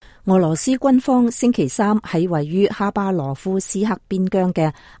俄羅斯軍方星期三喺位於哈巴羅夫斯克邊疆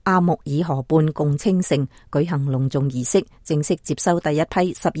嘅阿穆爾河畔共青城舉行隆重儀式，正式接收第一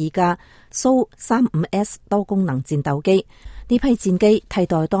批12架蘇 35S 多功能戰鬥機。呢批戰機替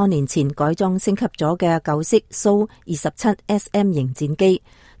代多年前改裝升級咗嘅舊式蘇 27SM 型戰機，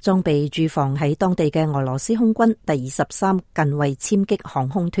裝備駐防喺當地嘅俄羅斯空軍第23近衛殲擊航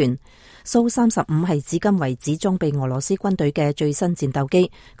空團。蘇35係至今為止裝備俄羅斯軍隊嘅最新戰鬥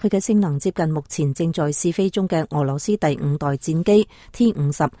機，佢嘅性能接近目前正在試飛中嘅俄羅斯第5代戰機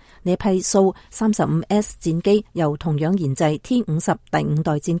T50。呢批蘇 35S 戰機由同樣研製 T50 第5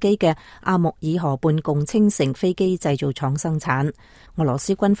代戰機嘅阿穆爾河畔共青城飛機製造廠生產。俄羅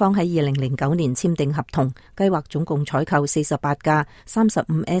斯軍方喺2009年簽訂合同，計劃總共採購48架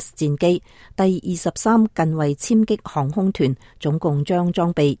 35S 戰機。第23近衛殲擊航空團總共將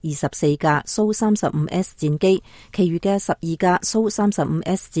裝備24架蘇 35S 戰機，其餘嘅12架蘇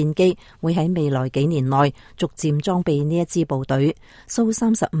 35S 戰機會喺未來幾年內逐漸裝備呢一支部隊。蘇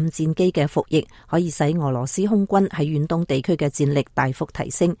35戰機嘅服役可以使俄羅斯空軍喺遠東地區嘅戰力大幅提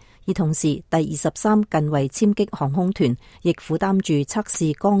升，而同時第23近衛殲擊航空團亦負擔住測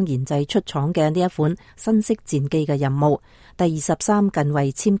試剛研製出廠嘅呢一款新式戰機嘅任務。第23近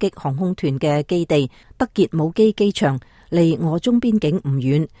衛殲擊航空團嘅基地德傑姆基機場離俄中邊境唔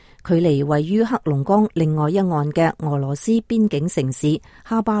遠，距離位於黑龍江另外一岸嘅俄羅斯邊境城市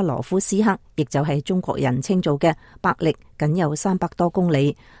哈巴羅夫斯克，亦就係中國人稱做嘅伯力，僅有300多公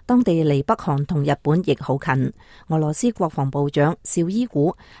里。當地離北韓同日本亦好近。俄羅斯國防部長紹伊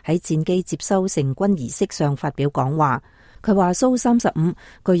古喺戰機接收成軍儀式上發表講話。佢話蘇35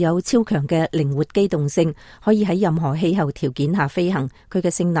具有超強嘅靈活機動性，可以喺任何氣候條件下飛行。佢嘅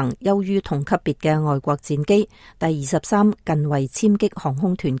性能優於同級別嘅外國戰機。第23近衛殲擊航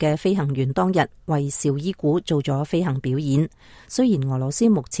空團嘅飛行員當日為紹伊古做咗飛行表演。雖然俄羅斯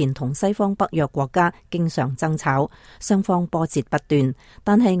目前同西方北約國家經常爭吵，雙方波折不斷，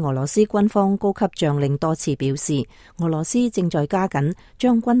但係俄羅斯軍方高級將領多次表示，俄羅斯正在加緊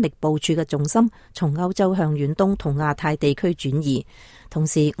將軍力部署嘅重心從歐洲向遠東同亞太地區轉移。同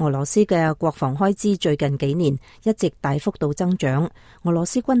時，俄羅斯嘅國防開支最近幾年一直大幅度增長，俄羅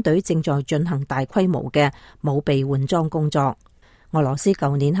斯軍隊正在進行大規模嘅武備換裝工作。俄羅斯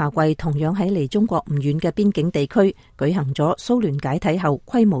舊年夏季同樣喺離中國唔遠嘅邊境地區舉行咗蘇聯解體後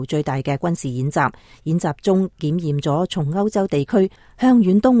規模最大嘅軍事演習，演習中檢驗咗從歐洲地區向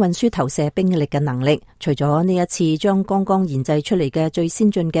遠東運輸投射兵力嘅能力。除咗呢一次將剛剛研製出嚟嘅最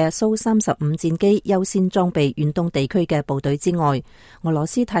先進嘅蘇35戰機優先裝備遠東地區嘅部隊之外，俄羅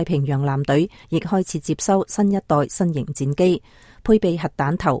斯太平洋艦隊亦開始接收新一代新型戰機。配備核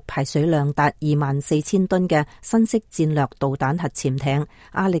彈頭、排水量達24,000噸嘅新式戰略導彈核潛艇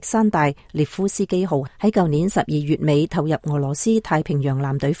亞歷山大列夫斯基號喺舊年12月尾投入俄羅斯太平洋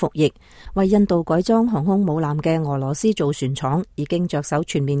艦隊服役。為印度改裝航空母艦嘅俄羅斯造船廠已經着手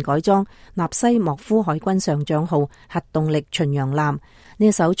全面改裝納西莫夫海軍上將號核動力巡洋艦。呢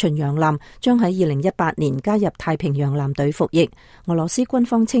一艘巡洋艦將喺2018年加入太平洋艦隊服役。俄羅斯軍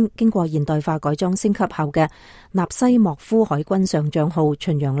方稱，經過現代化改裝升級後嘅納西莫夫海軍上將號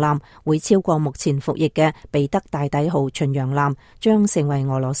巡洋艦會超過目前服役嘅彼得大帝號巡洋艦，將成為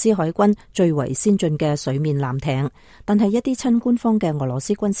俄羅斯海軍最為先進嘅水面艦艇。但係一啲親官方嘅俄羅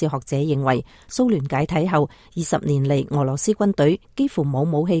斯軍事學者認為，蘇聯解體後20年嚟，俄羅斯軍隊幾乎冇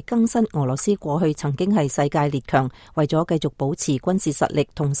武器更新俄羅斯過去曾經係世界列強，為咗繼續保持軍事實力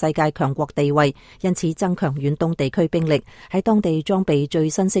同世界強國地位，因此增強遠東地區兵力，喺當地裝備最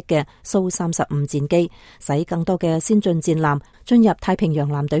新式嘅蘇35戰機，使更多嘅先進戰艦進入太平洋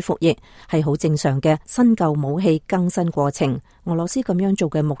艦隊服役，係好正常嘅新舊武器更新過程。俄羅斯咁樣做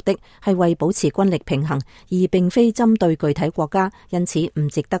嘅目的係為保持軍力平衡，而並非針對具體國家，因此唔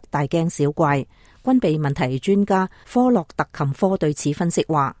值得大驚小怪。軍備問題專家科洛特琴科對此分析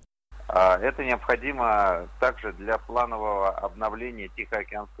話：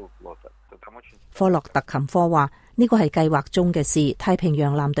科洛特琴科話，呢個係計劃中嘅事，太平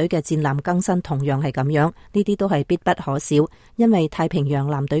洋艦隊嘅戰艦更新同樣係咁樣，呢啲都係必不可少，因為太平洋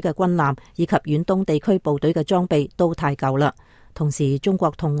艦隊嘅軍艦以及遠東地區部隊嘅裝備都太舊啦。同時，中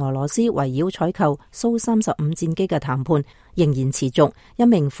國同俄羅斯圍繞採購蘇35戰機嘅談判仍然持續。一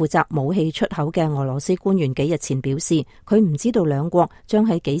名負責武器出口嘅俄羅斯官員幾日前表示，佢唔知道兩國將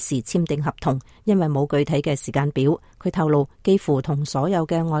喺幾時簽訂合同，因為冇具體嘅時間表。佢透露，幾乎同所有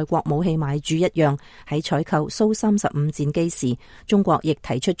嘅外國武器買主一樣，喺採購蘇35戰機時，中國亦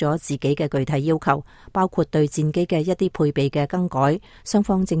提出咗自己嘅具體要求，包括對戰機嘅一啲配備嘅更改。雙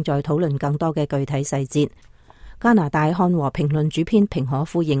方正在討論更多嘅具體細節。加拿大漢和評論主編平可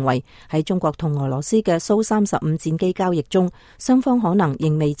夫認為，喺中國同俄羅斯嘅蘇35戰機交易中，雙方可能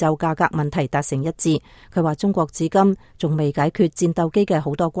仍未就價格問題達成一致。佢話中國至今仲未解決戰鬥機嘅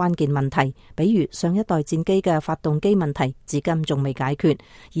好多關鍵問題，比如上一代戰機嘅發動機問題至今仲未解決，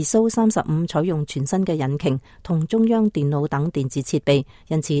而蘇35採用全新嘅引擎同中央電腦等電子設備，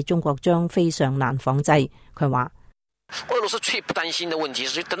因此中國將非常難仿製。佢話俄羅斯最不擔心的問題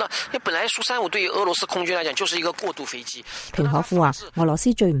是，等到因為本來蘇35對於俄羅斯空軍來講就是一個過渡飛機。平可夫話，俄羅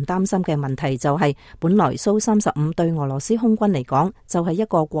斯最唔擔心嘅問題就係，本來蘇35對俄羅斯空軍嚟講就係一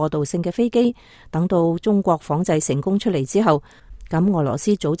個過渡性嘅飛機，等到中國仿製成功出嚟之後，咁俄羅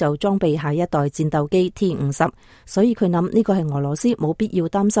斯早就裝備下一代戰鬥機 T50，所以佢諗呢個係俄羅斯冇必要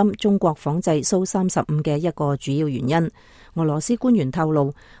擔心中國仿製蘇35嘅一個主要原因。俄羅斯官員透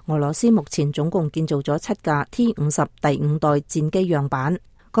露，俄羅斯目前總共建造咗7架 T50第5代戰機樣板，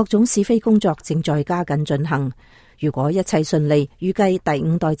各種試飛工作正在加緊進行。如果一切順利，預計第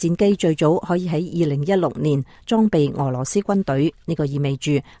5代戰機最早可以喺2016年裝備俄羅斯軍隊。呢個意味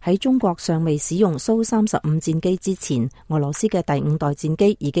住喺中國尚未使用蘇35戰機之前，俄羅斯嘅第5代戰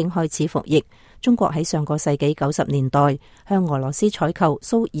機已經開始服役。中國喺上個世紀90年代向俄羅斯採購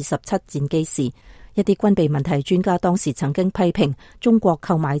蘇27戰機時，一啲軍備問題專家當時曾經批評中國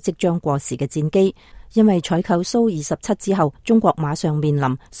購買即將過時嘅戰機，因為採購蘇27之後，中國馬上面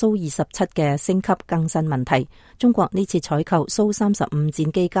臨蘇27嘅升級更新問題。中國呢次採購蘇35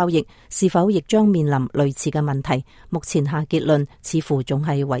戰機交易是否亦將面臨類似嘅問題？目前下結論似乎仲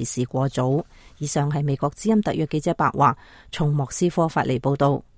係為時過早。以上係美國之音特約記者白華從莫斯科發嚟報道。